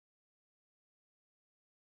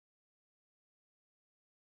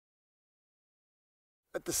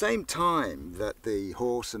At the same time that the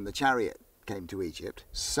horse and the chariot came to Egypt,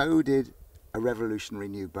 so did a revolutionary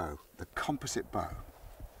new bow, the composite bow.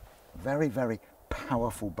 Very, very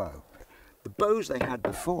powerful bow. The bows they had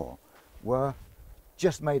before were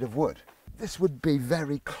just made of wood. This would be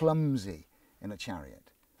very clumsy in a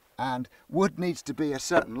chariot. And wood needs to be a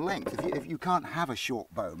certain length. If you can't have a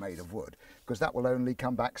short bow made of wood, because that will only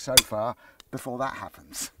come back so far before that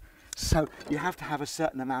happens. So you have to have a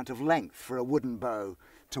certain amount of length for a wooden bow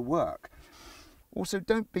to work. Also,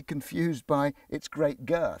 don't be confused by its great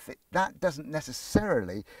girth. That doesn't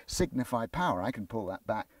necessarily signify power. I can pull that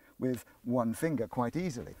back with one finger quite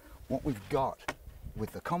easily. What we've got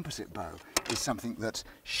with the composite bow is something that's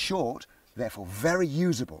short, therefore very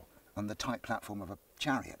usable on the tight platform of a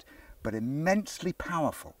chariot, but immensely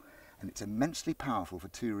powerful. And it's immensely powerful for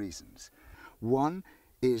two reasons. One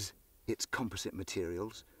is its composite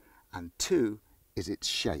materials, and two is its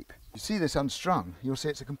shape. You see this unstrung, you'll see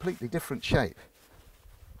it's a completely different shape.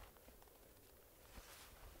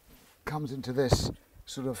 Comes into this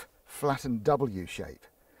sort of flattened W shape.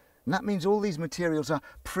 And that means all these materials are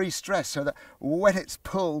pre-stressed so that when it's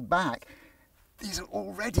pulled back, these are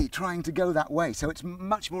already trying to go that way. So it's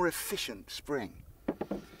much more efficient spring.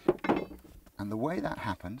 And the way that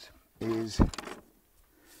happens is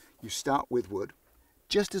you start with wood,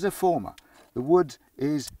 just as a former. The wood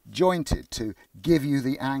is jointed to give you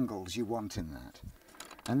the angles you want in that.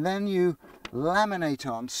 And then you laminate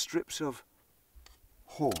on strips of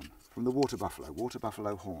horn from the water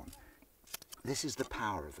buffalo horn. This is the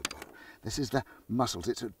power of the bow. This is the muscles.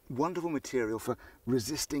 It's a wonderful material for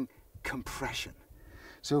resisting compression.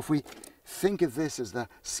 So if we think of this as the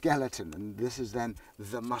skeleton and this is then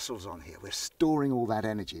the muscles on here, we're storing all that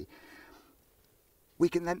energy. We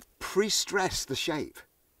can then pre-stress the shape.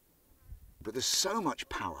 But there's so much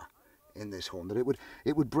power in this horn that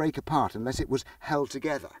it would break apart unless it was held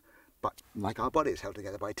together. But like our body is held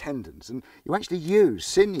together by tendons, and you actually use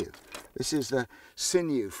sinew. This is the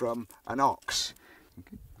sinew from an ox.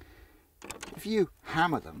 Okay. If you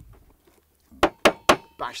hammer them,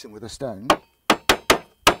 bash them with a stone,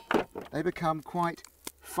 they become quite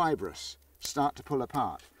fibrous, start to pull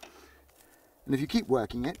apart. And if you keep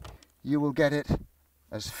working it, you will get it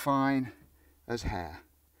as fine as hair.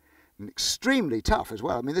 And extremely tough as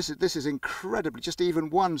well. I mean, this is incredibly, just even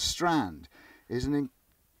one strand is an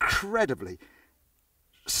incredibly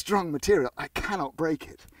strong material. I cannot break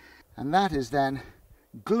it. And that is then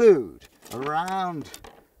glued around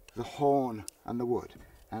the horn and the wood.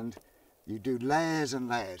 And you do layers and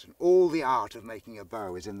layers, and all the art of making a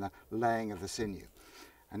bow is in the laying of the sinew.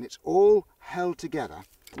 And it's all held together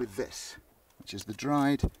with this, which is the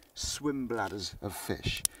dried swim bladders of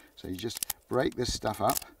fish. So you just break this stuff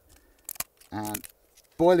up and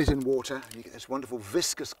boil it in water, and you get this wonderful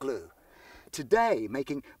viscous glue. Today,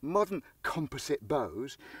 making modern composite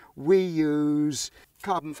bows, we use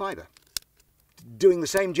carbon fibre, doing the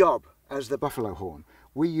same job as the buffalo horn.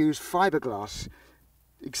 We use fiberglass,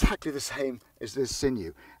 exactly the same as this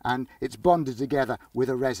sinew, and it's bonded together with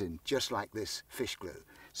a resin, just like this fish glue.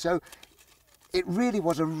 So it really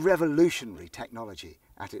was a revolutionary technology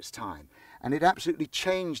at its time, and it absolutely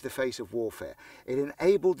changed the face of warfare. It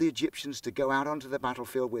enabled the Egyptians to go out onto the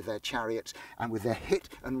battlefield with their chariots and with their hit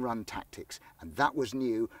and run tactics, and that was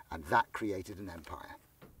new, and that created an empire.